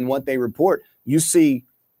measuring and what they report, you see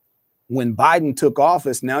when Biden took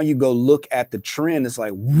office, now you go look at the trend. It's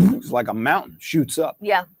like, whoo, it's like a mountain shoots up.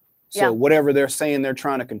 Yeah. So whatever they're saying they're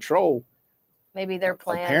trying to control, maybe their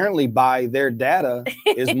plan apparently by their data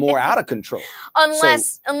is more out of control.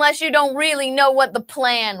 Unless you don't really know what the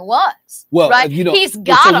plan was. Well, right? You don't, he's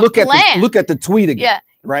got a plan. Look at the tweet again. Yeah.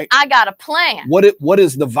 Right. I got a plan. What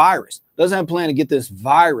is the virus? Doesn't have a plan to get this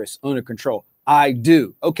virus under control. I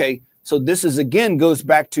do. Okay. So this is again goes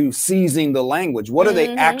back to seizing the language. What are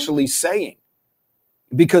they actually saying?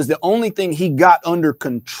 Because the only thing he got under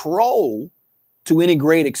control to any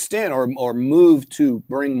great extent or move to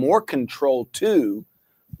bring more control to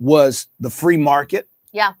was the free market.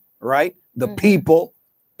 Yeah. Right. The people,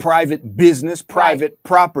 private business, private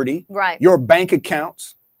property, right. Your bank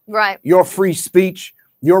accounts, right. Your free speech,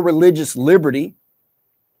 your religious liberty.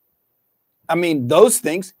 I mean, those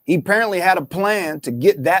things, he apparently had a plan to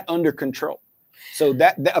get that under control. So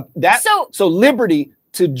so liberty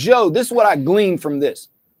to Joe, this is what I gleaned from this.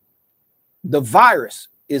 The virus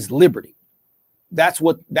is liberty. That's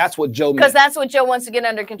what Joe meant. Because that's what Joe wants to get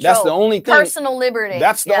under control. That's the only thing. Personal liberty.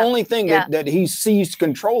 That's the only thing that he seized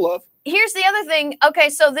control of. Here's the other thing. Okay,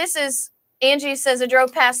 so this is, Angie says, I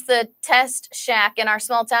drove past the test shack in our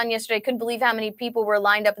small town yesterday. Couldn't believe how many people were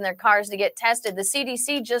lined up in their cars to get tested. The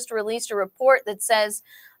CDC just released a report that says,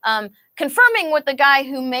 confirming what the guy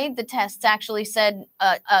who made the tests actually said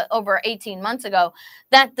over 18 months ago,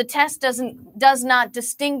 that the test does not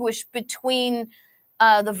distinguish between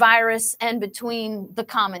the virus and between the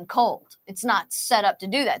common cold. It's not set up to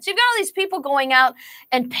do that. So you've got all these people going out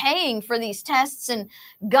and paying for these tests and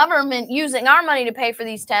government using our money to pay for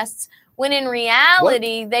these tests when in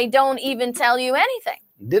reality, they don't even tell you anything.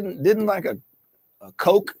 Didn't like a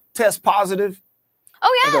Coke test positive?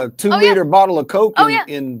 Oh, yeah. Like a 2-liter bottle of Coke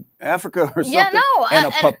in Africa or something? Yeah, no. And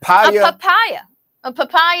a papaya. A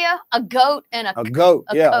papaya, a goat, and a goat.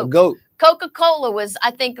 A goat. Coca-Cola was,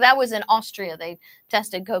 I think that was in Austria. They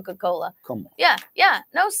tested Coca-Cola. Come on. Yeah.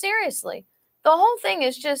 No, seriously. The whole thing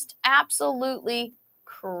is just absolutely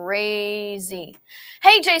crazy.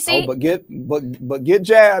 Hey, JC. Oh, but get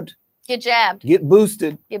jabbed. Get jabbed. Get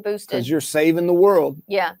boosted. Get boosted. Because you're saving the world.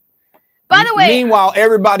 Yeah. By the way. Meanwhile,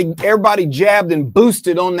 everybody jabbed and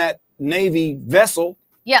boosted on that Navy vessel.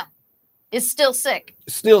 Yeah. Is still sick.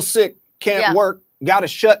 Can't work. Got to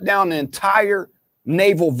shut down the entire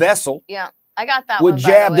naval vessel. Yeah, I got that with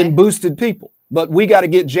jabbed and boosted people. But we got to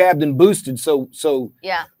get jabbed and boosted so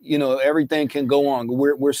everything can go on.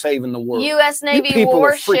 We're saving the world. U.S. Navy people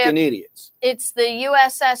warship. Are freaking idiots. It's the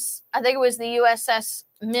USS. I think it was the USS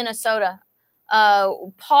Minnesota.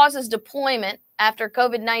 Pauses deployment after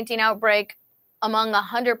COVID-19 outbreak among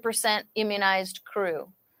 100% immunized crew.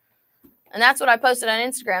 And that's what I posted on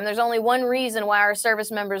Instagram. There's only one reason why our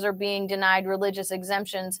service members are being denied religious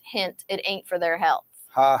exemptions. Hint, it ain't for their health.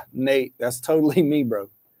 Ha, Nate, that's totally me, bro.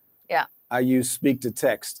 Yeah. I use speak to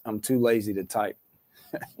text. I'm too lazy to type.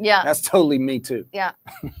 Yeah. That's totally me too. Yeah.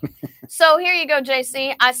 So here you go,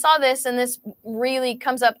 JC. I saw this and this really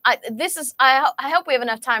comes up. I hope we have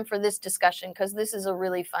enough time for this discussion because this is a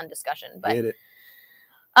really fun discussion. But Get it.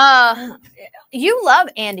 You love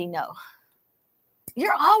Andy No.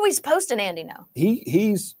 You're always posting Andy No.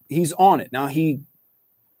 He's on it. Now he's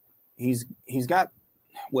got,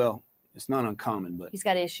 well, it's not uncommon, but he's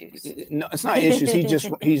got issues. No, it's not issues.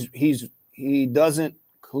 He doesn't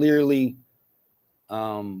clearly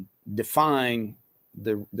define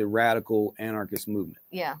the radical anarchist movement.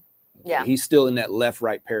 Yeah. Okay? Yeah. He's still in that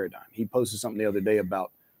left-right paradigm. He posted something the other day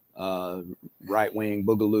about right-wing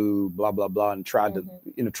boogaloo, blah, blah, blah, and trying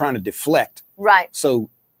to deflect. Right. So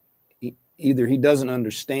either he doesn't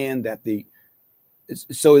understand that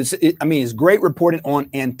it's great reporting on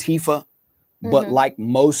Antifa, but like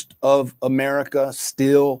most of America,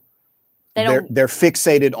 still they're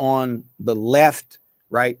fixated on the left,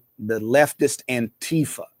 right? The leftist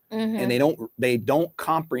Antifa, and they don't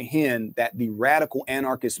comprehend that the radical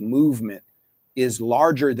anarchist movement is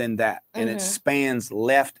larger than that, and it spans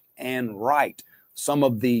left and right. Some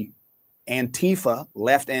of the Antifa,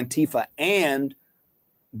 left Antifa, and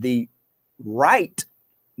the right,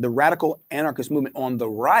 the radical anarchist movement on the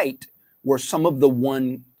right were some of the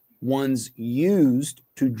ones used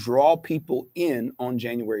to draw people in on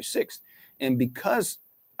January 6th. And because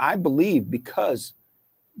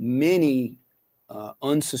many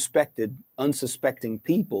unsuspecting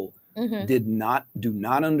people do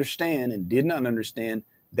not understand and did not understand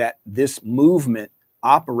that this movement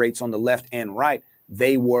operates on the left and right,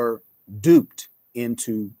 they were duped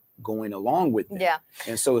into going along with it. Yeah.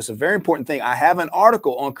 And so it's a very important thing. I have an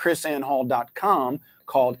article on KrisAnneHall.com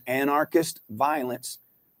called Anarchist Violence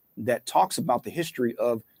that talks about the history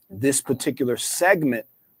of this particular segment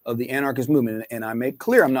of the anarchist movement. And I make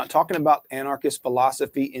clear, I'm not talking about anarchist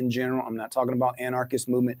philosophy in general. I'm not talking about anarchist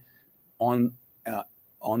movement on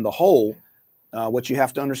the whole. What you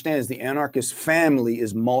have to understand is the anarchist family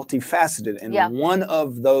is multifaceted. And one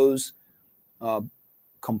of those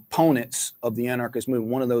components of the anarchist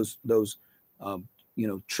movement, one of those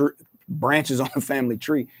branches on the family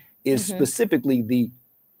tree is specifically the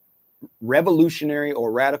revolutionary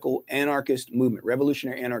or radical anarchist movement,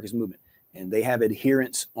 And they have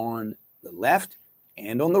adherents on the left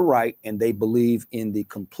and on the right, and they believe in the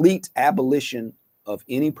complete abolition of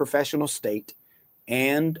any professional state.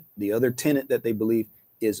 And the other tenet that they believe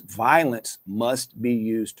is violence must be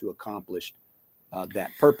used to accomplish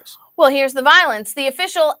that purpose. Well, here's the violence. The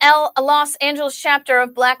official Los Angeles chapter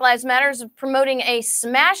of Black Lives Matter is promoting a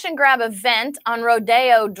smash and grab event on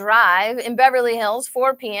Rodeo Drive in Beverly Hills,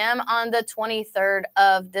 4 p.m. on the 23rd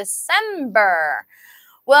of December.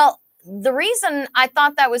 Well, the reason I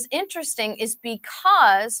thought that was interesting is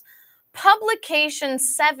because Publication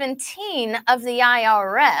 17 of the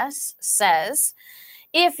IRS says,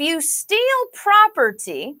 if you steal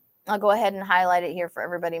property, I'll go ahead and highlight it here for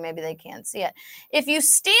everybody. Maybe they can't see it. If you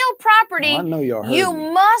steal property, you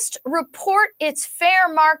must report its fair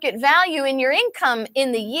market value in your income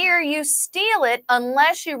in the year you steal it,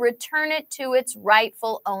 unless you return it to its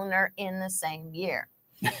rightful owner in the same year.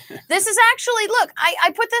 This is actually, look,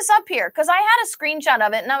 I put this up here because I had a screenshot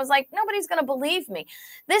of it and I was like, nobody's going to believe me.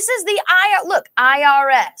 This is the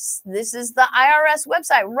IRS. This is the IRS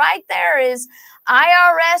website. Right there is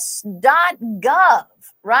irs.gov,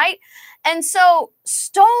 right? And so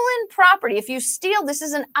stolen property, if you steal, this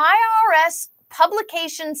is an IRS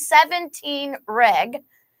Publication 17 reg.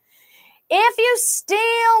 If you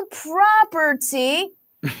steal property,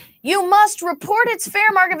 you must report its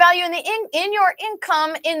fair market value in your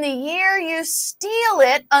income in the year you steal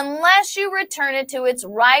it, unless you return it to its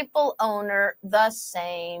rightful owner the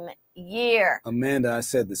same year. Amanda, I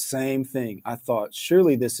said the same thing. I thought,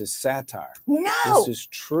 surely this is satire. No. This is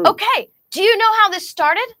true. Okay. Do you know how this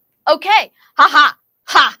started? Okay. Ha ha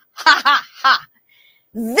ha ha ha ha.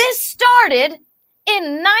 This started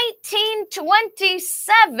in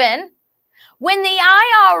 1927 when the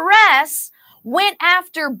IRS went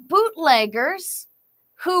after bootleggers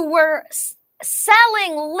who were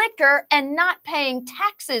selling liquor and not paying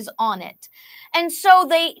taxes on it. And so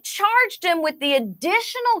they charged him with the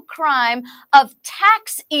additional crime of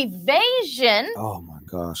tax evasion. Oh my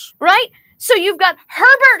gosh. Right? So you've got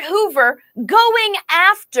Herbert Hoover going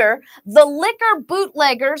after the liquor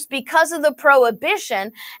bootleggers because of the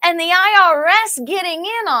prohibition, and the IRS getting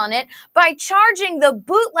in on it by charging the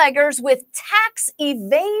bootleggers with tax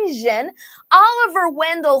evasion. Oliver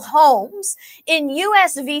Wendell Holmes in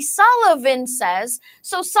U.S. v. Sullivan says,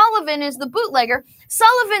 so Sullivan is the bootlegger.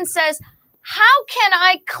 Sullivan says, how can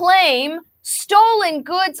I claim stolen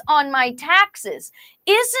goods on my taxes?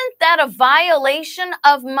 Isn't that a violation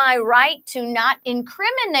of my right to not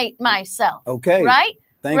incriminate myself? Okay. Right?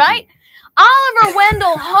 Thank right? you. Oliver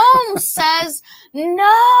Wendell Holmes says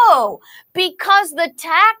no, because the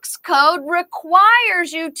tax code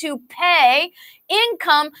requires you to pay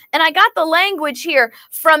income, and I got the language here,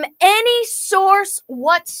 from any source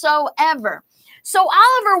whatsoever. So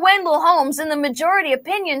Oliver Wendell Holmes, in the majority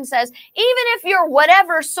opinion, says, even if your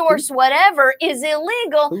whatever source, whatever is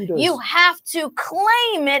illegal, you have to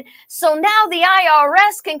claim it. So now the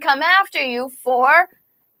IRS can come after you for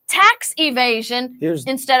tax evasion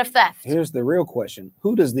instead of theft. Here's the real question.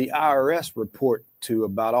 Who does the IRS report to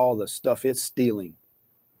about all the stuff it's stealing?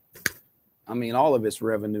 I mean, all of its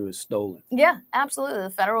revenue is stolen. Yeah, absolutely. The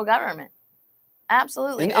federal government.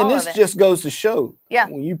 Absolutely. And this just goes to show,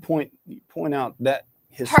 when you point out that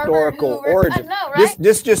historical origin, right?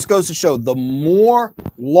 this just goes to show the more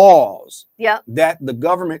laws that the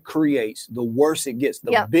government creates, the worse it gets,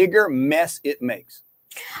 the bigger mess it makes.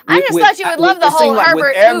 I just thought you would love the whole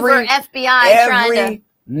Herbert Hoover FBI trying to.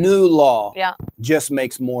 New law just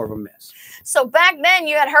makes more of a mess. So back then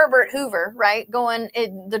you had Herbert Hoover, right?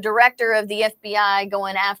 The director of the FBI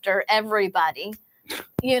going after everybody.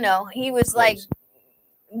 You know, he was like,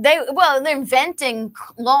 they're inventing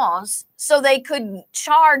laws so they could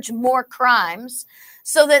charge more crimes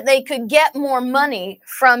so that they could get more money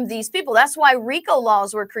from these people. That's why RICO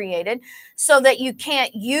laws were created, so that you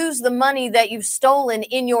can't use the money that you've stolen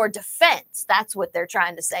in your defense. That's what they're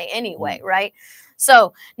trying to say anyway, right?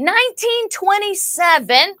 So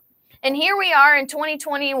 1927, and here we are in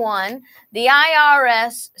 2021, the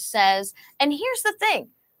IRS says, and here's the thing,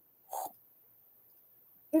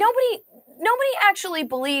 nobody actually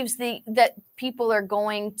believes that people are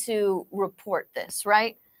going to report this,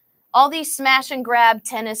 right? All these smash and grab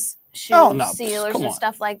tennis shoe sealers and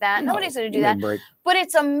stuff like that. No, nobody's going to do that. But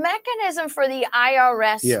it's a mechanism for the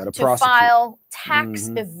IRS to file tax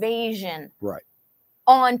evasion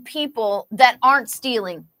on people that aren't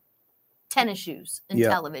stealing tennis shoes and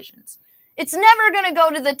televisions. It's never going to go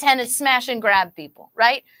to the tennis smash and grab people,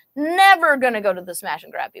 right? Never going to go to the smash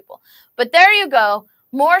and grab people. But there you go.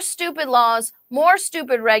 More stupid laws, more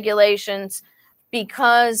stupid regulations,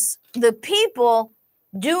 because the people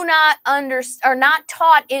are not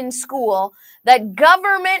taught in school that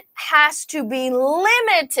government has to be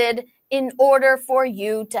limited in order for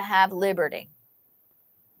you to have liberty.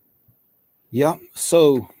 Yeah.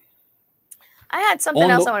 So I had something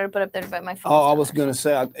else I wanted to put up there, but my phone. Oh, I was going to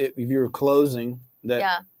say, if you were closing,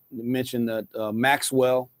 that mentioned that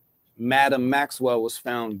Madam Maxwell was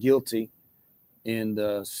found guilty in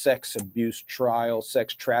the sex abuse trial,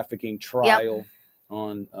 sex trafficking trial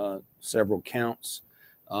on several counts.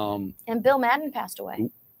 And Bill Madden passed away.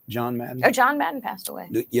 John Madden? Or John Madden passed away.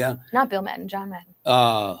 Yeah. Not Bill Madden, John Madden.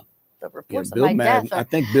 The reports of Bill my Madden, death. I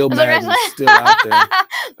think Bill Madden's still out there.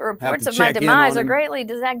 The reports of my demise are greatly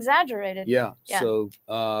exaggerated. Yeah. So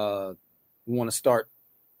we want to start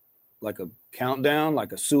like a countdown,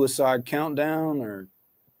 like a suicide countdown, or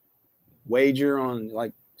wager on,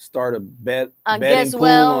 like, start a betting pool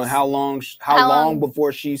on how long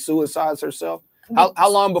before she suicides herself. How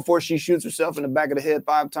long before she shoots herself in the back of the head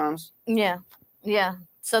 5 times? Yeah.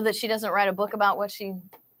 So that she doesn't write a book about what she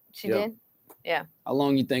did? Yeah. How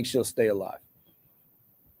long you think she'll stay alive?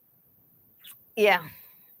 Yeah.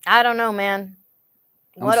 I don't know, man.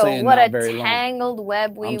 What a tangled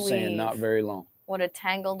web we weave. I'm saying not very long. What a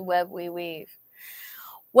tangled web we weave.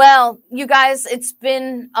 Well, you guys, it's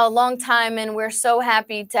been a long time, and we're so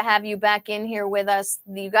happy to have you back in here with us.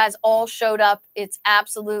 You guys all showed up. It's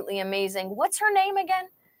absolutely amazing. What's her name again?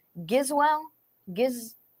 Giswell?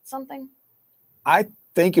 Giz something? I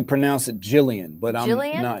think you pronounce it Jillian, but I'm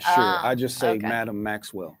not sure. I just say Madam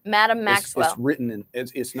Maxwell. Madam Maxwell. It's written in.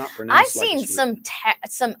 It's not pronounced. I've seen some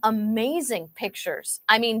amazing pictures.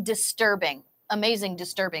 I mean, amazing,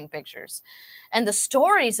 disturbing pictures. And the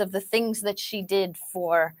stories of the things that she did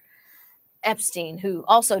for Epstein, who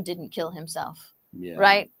also didn't kill himself. Yeah.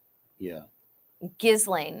 Right? Yeah.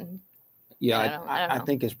 Ghislaine. Yeah, I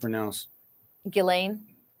think it's pronounced Ghislaine.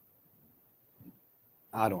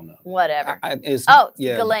 I don't know. Whatever.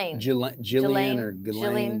 Ghislaine. Jillian or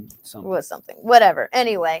Ghislaine. Something. Whatever.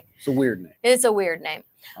 Anyway. It's a weird name. It's a weird name.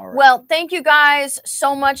 All right. Well, thank you guys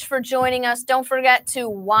so much for joining us. Don't forget to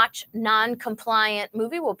watch Non-Compliant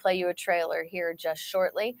Movie. We'll play you a trailer here just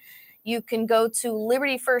shortly. You can go to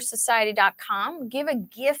LibertyFirstSociety.com. Give a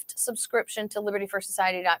gift subscription to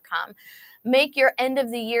LibertyFirstSociety.com. Make your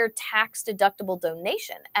end-of-the-year tax-deductible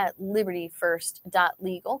donation at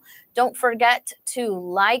LibertyFirst.legal. Don't forget to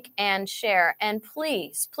like and share. And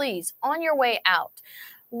please, on your way out,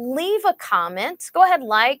 leave a comment. Go ahead,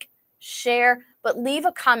 like, share, but leave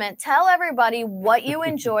a comment. Tell everybody what you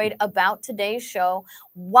enjoyed about today's show,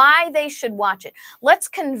 why they should watch it. Let's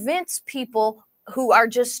convince people who are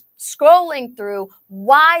just scrolling through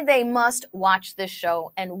why they must watch this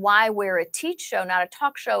show and why we're a teach show, not a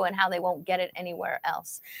talk show, and how they won't get it anywhere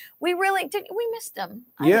else. We missed them.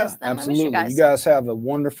 I missed them. Absolutely. I miss you guys have a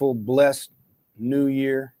wonderful, blessed new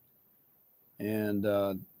year, and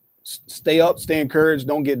stay up, stay encouraged,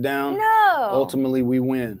 don't get down. No. Ultimately, we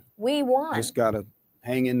win. We won. Just gotta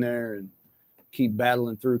hang in there and keep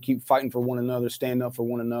battling through, keep fighting for one another, stand up for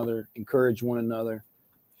one another, encourage one another.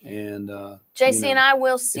 And JC and I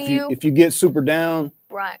will see you. If you get super down,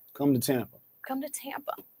 right, come to Tampa. Come to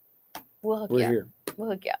Tampa. We'll hook We're you up. here. We'll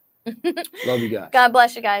hook you up. Love you guys. God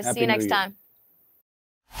bless you guys. Happy See you next New Year. time.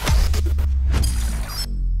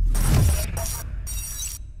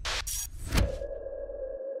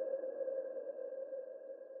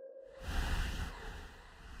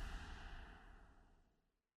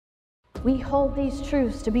 We hold these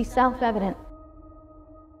truths to be self-evident.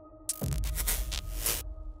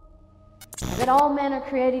 That all men are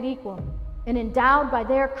created equal and endowed by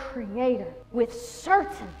their Creator with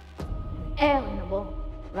certain inalienable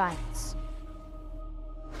rights.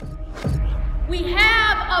 We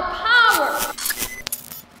have a power!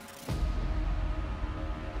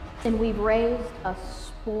 And we've raised a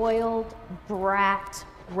spoiled, brat,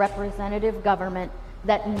 representative government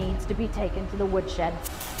that needs to be taken to the woodshed.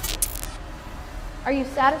 Are you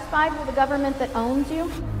satisfied with a government that owns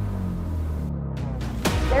you?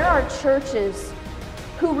 There are churches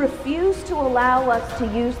who refuse to allow us to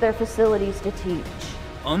use their facilities to teach.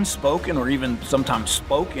 unspoken or even sometimes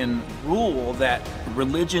spoken rule that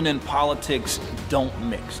religion and politics don't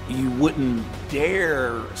mix. You wouldn't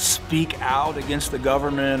dare speak out against the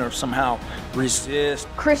government or somehow resist.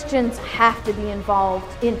 Christians have to be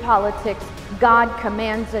involved in politics. God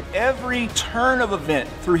commands it. Every turn of event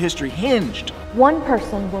through history hinged One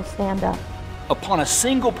person will stand up, upon a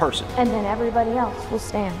single person. and then everybody else will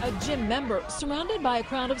stand. A gym member, surrounded by a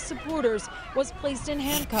crowd of supporters, was placed in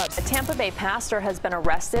handcuffs. A Tampa Bay pastor has been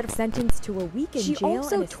arrested. Sentenced to a week in She jail.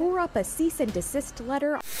 also tore up a cease and desist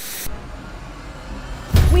letter.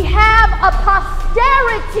 We have a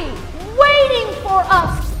posterity waiting for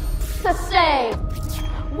us to say,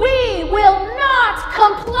 we will not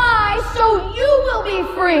comply, so you will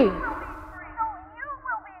be free.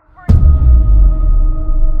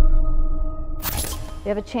 We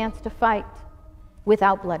have a chance to fight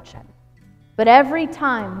without bloodshed. But every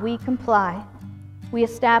time we comply, we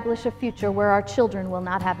establish a future where our children will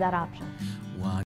not have that option.